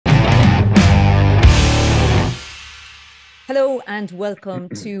Hello and welcome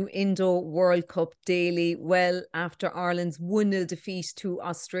to Indo World Cup Daily. Well, after Ireland's 1-0 defeat to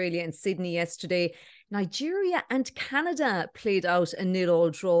Australia in Sydney yesterday, Nigeria and Canada played out a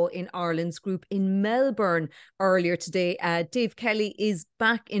 0-0 draw in Ireland's group in Melbourne earlier today. Dave Kelly is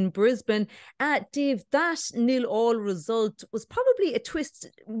back in Brisbane. Dave, that 0-0 result was probably a twist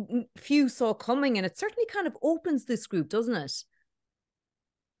few saw coming, and it certainly kind of opens this group, doesn't it?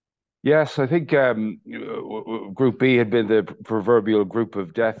 Yes, I think Group B had been the proverbial group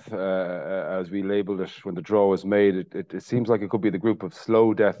of death, as we labelled it when the draw was made. It seems like it could be the group of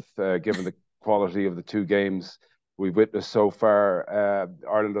slow death, given the quality of the two games we've witnessed so far.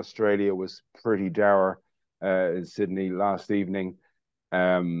 Ireland-Australia was pretty dour in Sydney last evening.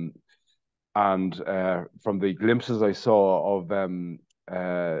 Um, and from the glimpses I saw of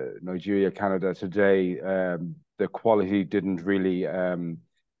Nigeria-Canada today, the quality didn't really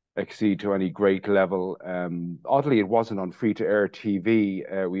exceed to any great level. Oddly, it wasn't on free-to-air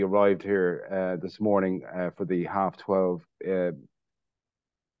TV. We arrived here this morning for the 12:30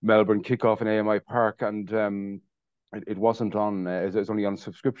 Melbourne kickoff in AMI Park, and it wasn't on. It was only on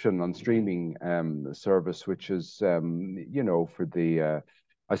subscription on streaming service, which is for the.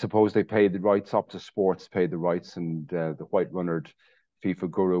 I suppose they paid the rights. Optus Sports paid the rights, and the white-runnered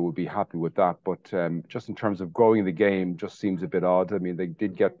FIFA guru would be happy with that. But just in terms of growing the game, just seems a bit odd. I mean, they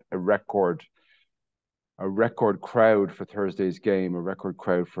did get a record crowd for Thursday's game, a record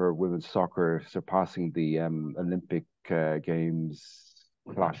crowd for women's soccer, surpassing the Olympic Games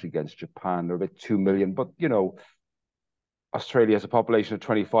clash against Japan. They're about 2 million, but Australia has a population of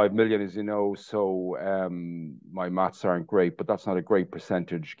 25 million, as you know, so my maths aren't great, but that's not a great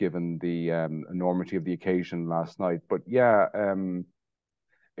percentage given the enormity of the occasion last night. But yeah,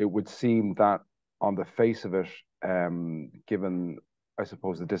 it would seem that on the face of it, given, I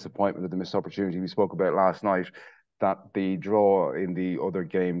suppose, the disappointment of the missed opportunity we spoke about last night, that the draw in the other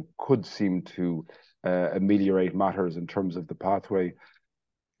game could seem to ameliorate matters in terms of the pathway.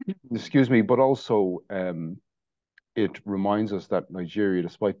 Excuse me, but also it reminds us that Nigeria,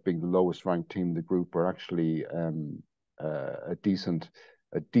 despite being the lowest ranked team in the group, are actually a decent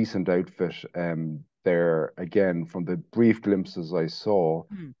outfit. They're, again, from the brief glimpses I saw,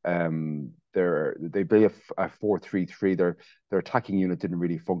 they play a 4-3-3. Their attacking unit didn't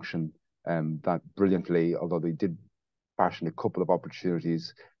really function that brilliantly, although they did fashion a couple of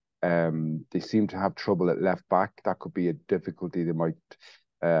opportunities. They seem to have trouble at left back. That could be a difficulty they might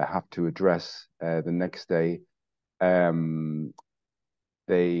have to address the next day.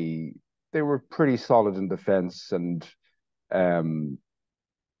 They were pretty solid in defence, and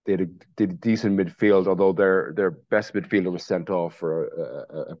they did a decent midfield, although their best midfielder was sent off for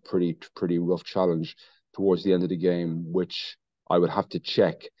a pretty rough challenge towards the end of the game, which I would have to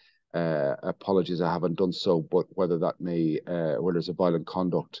check. Apologies, I haven't done so, but whether that may whether there's a violent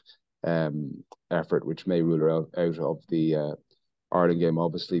conduct effort, which may rule her out of the Ireland game,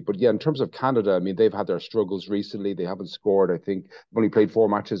 obviously. But yeah, in terms of Canada, I mean, they've had their struggles recently. They haven't scored. I think they've only played 4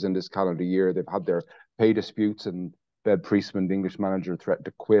 matches in this calendar year. They've had their pay disputes, and Bev Priestman, the English manager, threatened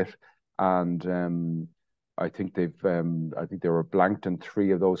to quit. And I think they were blanked in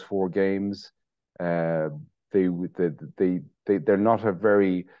 3 of those 4 games. They're not a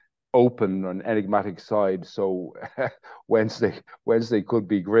very open and enigmatic side. So Wednesday could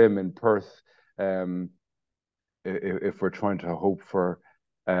be grim in Perth. If we're trying to hope for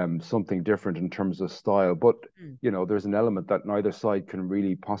something different in terms of style. But, there's an element that neither side can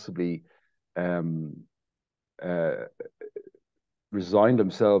really possibly resign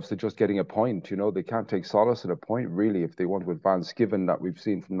themselves to just getting a point. They can't take solace in a point, really, if they want to advance, given that we've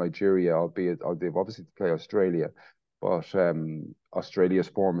seen from Nigeria, albeit they've obviously to play Australia, but Australia's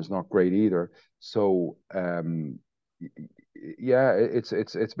form is not great either. So, yeah,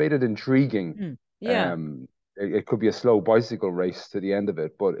 it's made it intriguing. Yeah. It could be a slow bicycle race to the end of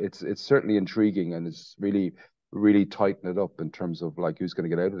it, but it's certainly intriguing, and it's really tighten it up in terms of like who's going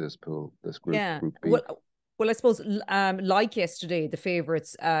to get out of this pool, this group, Yeah. Group B. Well, I suppose, like yesterday, the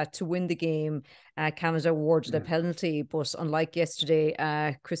favourites to win the game, Canada awarded a penalty, but unlike yesterday,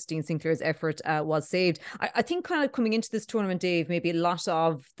 Christine Sinclair's effort was saved. I think kind of coming into this tournament, Dave, maybe a lot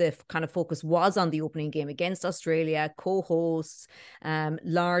of the kind of focus was on the opening game against Australia, co-hosts,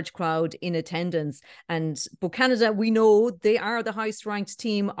 large crowd in attendance. But Canada, we know they are the highest ranked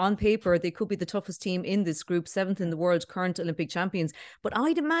team on paper. They could be the toughest team in this group, 7th in the world, current Olympic champions. But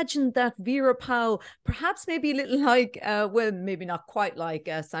I'd imagine that Vera Pauw, perhaps maybe a little like, well, maybe not quite like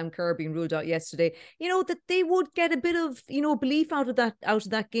Sam Kerr being ruled out yesterday, that they would get a bit of, belief out of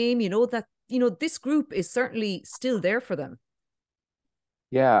that game, that, this group is certainly still there for them.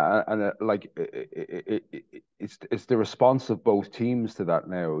 Yeah, and it's the response of both teams to that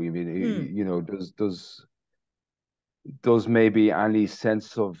now. I mean, Mm. does maybe any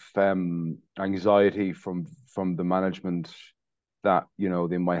sense of anxiety from the management that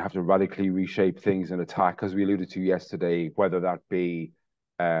they might have to radically reshape things in attack, as we alluded to yesterday, whether that be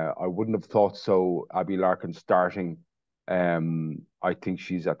I wouldn't have thought so, Abby Larkin starting. I think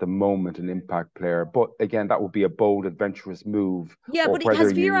she's at the moment an impact player, but again, that would be a bold, adventurous move. Yeah, Or but whether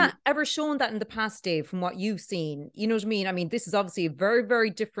has you Vera ever shown that in the past, Dave, from what you've seen? You know what I mean? I mean, this is obviously a very, very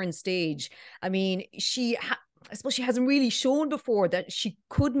different stage. I mean, I suppose she hasn't really shown before that she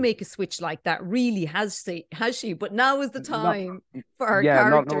could make a switch like that. Really, has she? But now is the not time for her yeah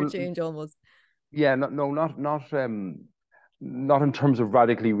not character no change almost. Yeah, no, not in terms of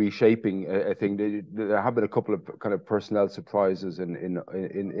radically reshaping a thing. There have been a couple of kind of personnel surprises in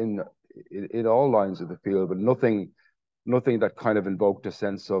all lines of the field, but nothing that kind of invoked a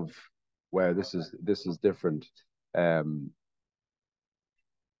sense of where this is different. Um,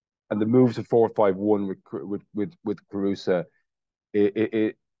 and the move to 4-5-1 with Carusa,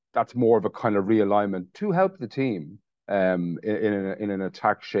 it that's more of a kind of realignment to help the team in an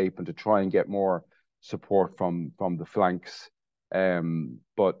attack shape and to try and get more support from the flanks.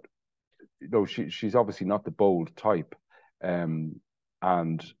 But she's obviously not the bold type. And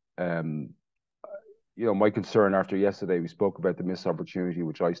um, my concern after yesterday, we spoke about the missed opportunity,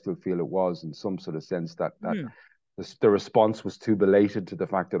 which I still feel it was in some sort of sense that Mm. the response was too belated to the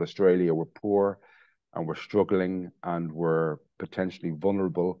fact that Australia were poor and were struggling and were potentially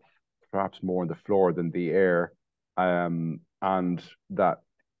vulnerable, perhaps more on the floor than the air. And that,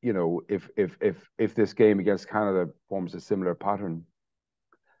 if this game against Canada forms a similar pattern,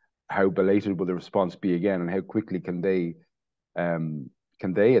 how belated will the response be again, and how quickly can they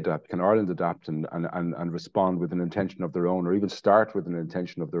adapt? Can Ireland adapt and respond with an intention of their own, or even start with an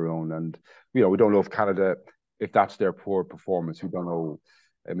intention of their own? And we don't know if Canada, if that's their poor performance. We don't know.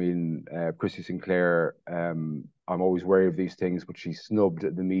 I mean, Christy Sinclair. I'm always wary of these things, but she snubbed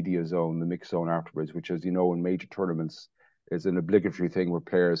the media zone, the mix zone afterwards, which, as you know, in major tournaments is an obligatory thing where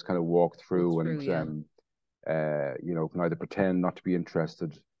players kind of walk Go through through, and yeah. can either pretend not to be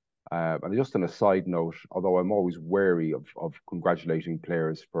interested. And just on a side note, although I'm always wary of congratulating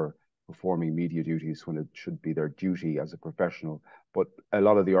players for performing media duties when it should be their duty as a professional, but a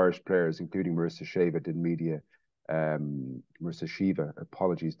lot of the Irish players, including Marissa Shiva,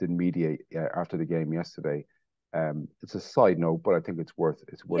 apologies, did media after the game yesterday. It's a side note, but I think it's worth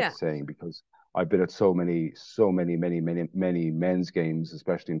Yeah. saying, because I've been at so many, many men's games,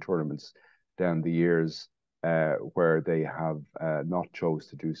 especially in tournaments down the years, where they have not chose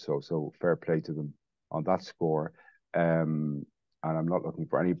to do so. So fair play to them on that score. And I'm not looking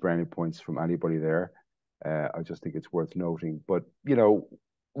for any brownie points from anybody there. I just think it's worth noting. But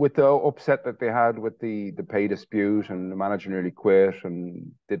with the upset that they had with the pay dispute, and the manager nearly quit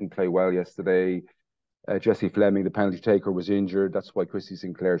and didn't play well yesterday. Jessie Fleming, the penalty taker, was injured. That's why Christy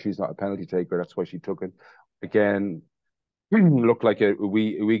Sinclair, she's not a penalty taker. That's why she took it. Again, looked like a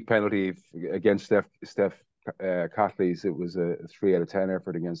weak penalty against Steph Catley's. It was a 3 out of 10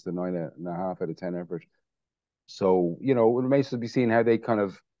 effort against the 9.5 out of 10 effort. So it remains to be seen how they kind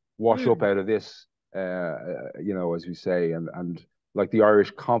of wash up Mm. out of this. As we say, and like the Irish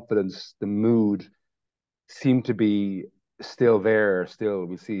confidence, the mood seemed to be still there. Still,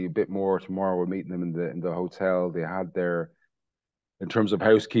 we see a bit more tomorrow. We're meeting them in the hotel. They had their In terms of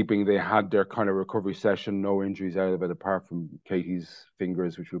housekeeping, they had their kind of recovery session, no injuries out of it apart from Katie's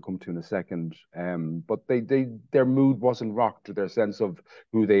fingers, which we'll come to in a second. But their mood wasn't rocked, their sense of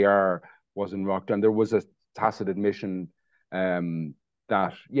who they are wasn't rocked, and there was a tacit admission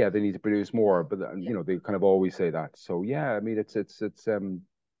that they need to produce more, but Yeah. they kind of always say that. So I mean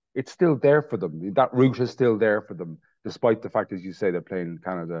it's still there for them. That route is still there for them, despite the fact, as you say, they're playing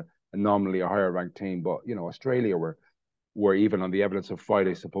Canada, a nominally a higher ranked team, but Australia were even on the evidence of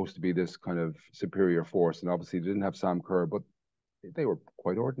Friday supposed to be this kind of superior force. And obviously they didn't have Sam Kerr, but they were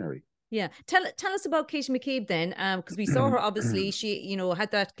quite ordinary. Yeah. Tell us about Katie McCabe then, because we saw her obviously. She,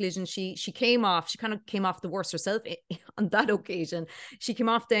 had that collision. She came off. She kind of came off the worst herself on that occasion. She came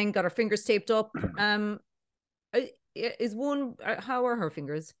off, then got her fingers taped up. Is one? How are her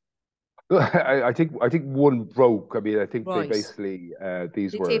fingers? I think one broke. I mean, I think they Right. basically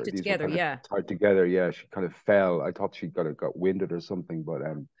these They were taped it these were together. kind of Yeah. tied together. Yeah, she kind of fell. I thought she got winded or something, but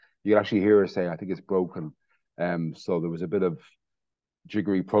you could actually hear her say, "I think it's broken." So there was a bit of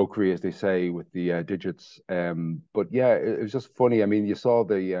jiggery pokery, as they say, with the digits. But yeah, it was just funny. I mean, you saw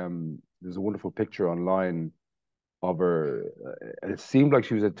there's a wonderful picture online of her, and it seemed like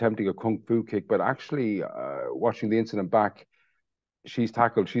she was attempting a kung fu kick, but actually, watching the incident back, she's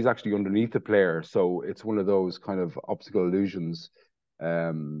tackled. She's actually underneath the player, so it's one of those kind of optical illusions.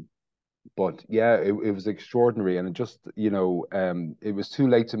 Um, but yeah, it was extraordinary, and it just it was too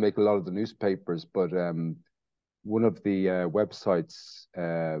late to make a lot of the newspapers, but one of the websites,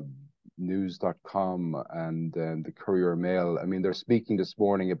 news.com and the Courier Mail. I mean, they're speaking this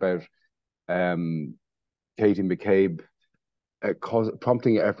morning about um, Katie McCabe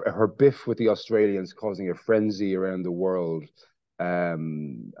prompting her biff with the Australians, causing a frenzy around the world.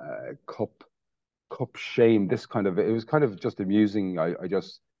 Cup shame. This kind of it was kind of just amusing. I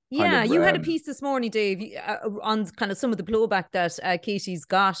just kind Yeah, of you had a piece this morning, Dave, on kind of some of the blowback that Katie's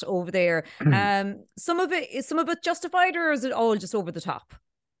got over there. Some of it justified, or is it all just over the top?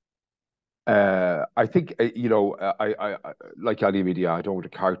 I think I like any media. I don't want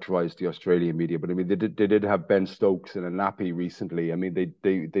to characterize the Australian media, but I mean they did have Ben Stokes in a nappy recently. I mean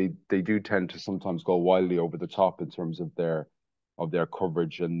they do tend to sometimes go wildly over the top in terms of their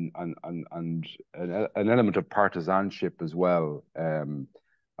coverage and an element of partisanship as well.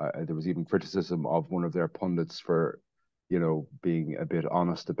 There was even criticism of one of their pundits for being a bit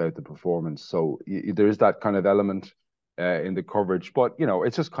honest about the performance. So there is that kind of element in the coverage. But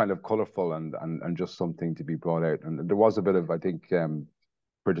it's just kind of colourful and just something to be brought out. And there was a bit of, I think,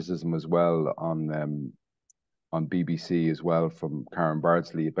 criticism as well on BBC as well from Karen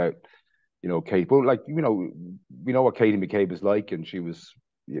Bardsley about Kate. But like we know what Katie McCabe is like, and she was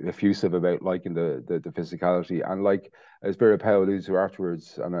effusive about liking the physicality, and like as Vera Pauw alludes to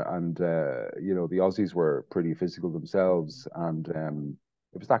afterwards, and the Aussies were pretty physical themselves, and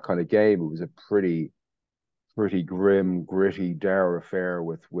it was that kind of game. It was a pretty grim, gritty, dour affair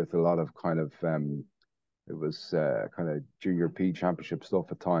with a lot of kind of it was kind of junior P championship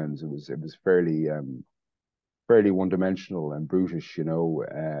stuff at times. It was fairly one dimensional and brutish, in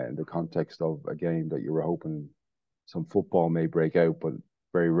the context of a game that you were hoping some football may break out, but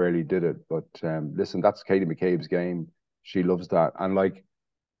very rarely did it. But listen, that's Katie McCabe's game. She loves that, and like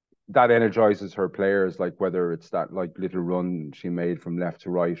that energizes her players, like whether it's that like little run she made from left to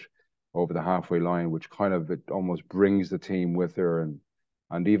right over the halfway line, which kind of it almost brings the team with her.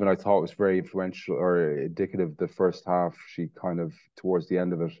 And even I thought it was very influential or indicative the first half. She kind of towards the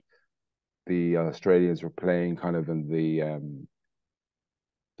end of it, the Australians were playing kind of in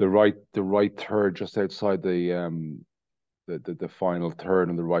the right third, just outside the final third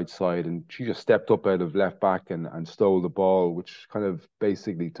on the right side, and she just stepped up out of left back and stole the ball, which kind of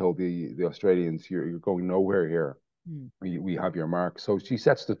basically told the Australians, you're going nowhere here. We have your mark. So she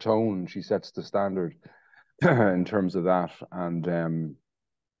sets the tone, she sets the standard in terms of that. And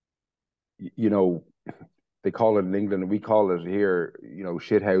you know, they call it in England, and we call it here,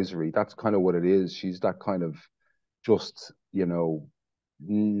 shithousery. That's kind of what it is. She's that kind of just,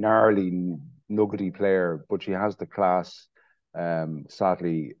 gnarly, nuggety player, but she has the class.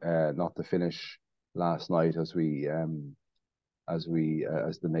 Sadly, not to finish last night as the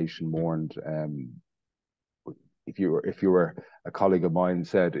nation mourned. If you were a colleague of mine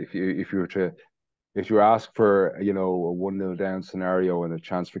said if you were asked for a 1-0 down scenario and a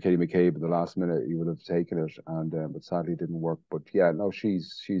chance for Katie McCabe in the last minute, you would have taken it, and but sadly it didn't work. But yeah, no, she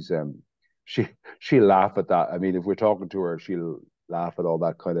she'll laugh at that. I mean, if we're talking to her, she'll laugh at all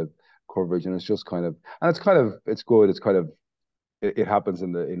that kind of coverage, and it's just kind of, and it's good. It's kind of it happens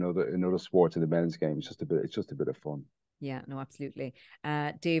in other sports in the men's game. It's just a bit of fun. Yeah, no, absolutely.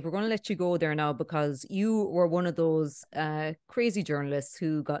 Dave, we're going to let you go there now because you were one of those crazy journalists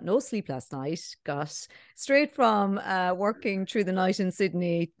who got no sleep last night, got straight from working through the night in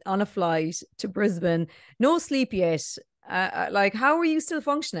Sydney on a flight to Brisbane, no sleep yet. Like, how are you still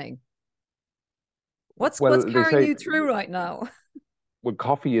functioning? What's Well, they carrying say, you through right now? well,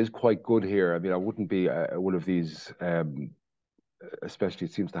 coffee is quite good here. I mean, I wouldn't be one of these. Especially,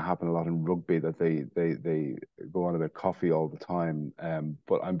 it seems to happen a lot in rugby that they go on about coffee all the time.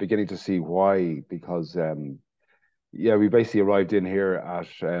 But I'm beginning to see why, because yeah, we basically arrived in here at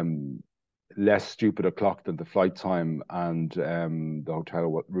less stupid o'clock than the flight time, and the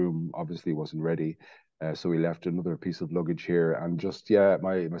hotel room obviously wasn't ready. So we left another piece of luggage here, and just yeah,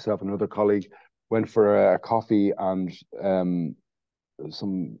 myself and another colleague went for a coffee and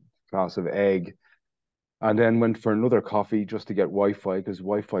some glass of egg, and then went for another coffee just to get Wi-Fi, because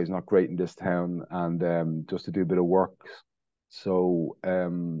Wi-Fi is not great in this town, and just to do a bit of work. So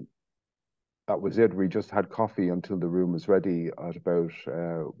that was it. We just had coffee until the room was ready at about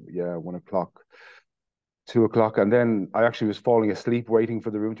 1 o'clock, 2 o'clock, and then I actually was falling asleep waiting for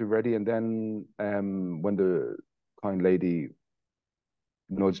the room to be ready. And then when the kind lady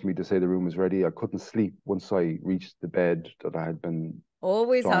nudged me to say the room was ready, I couldn't sleep once I reached the bed that I had been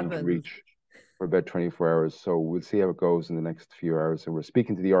Always trying to happens. reach. for about 24 hours. So we'll see how it goes in the next few hours. And we're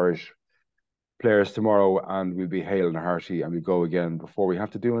speaking to the Irish players tomorrow, and we'll be hale and hearty, and we go again before we have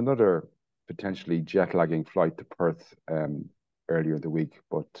to do another potentially jet lagging flight to Perth earlier in the week.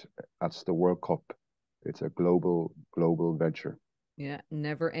 But that's the World Cup. It's a global venture. Yeah,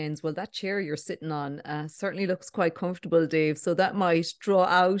 never ends. Well, that chair you're sitting on certainly looks quite comfortable, Dave. So that might draw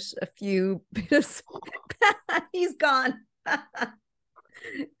out a few bits. He's gone.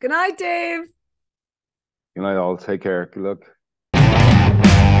 Good night, Dave. Good night, all. Take care. Good luck.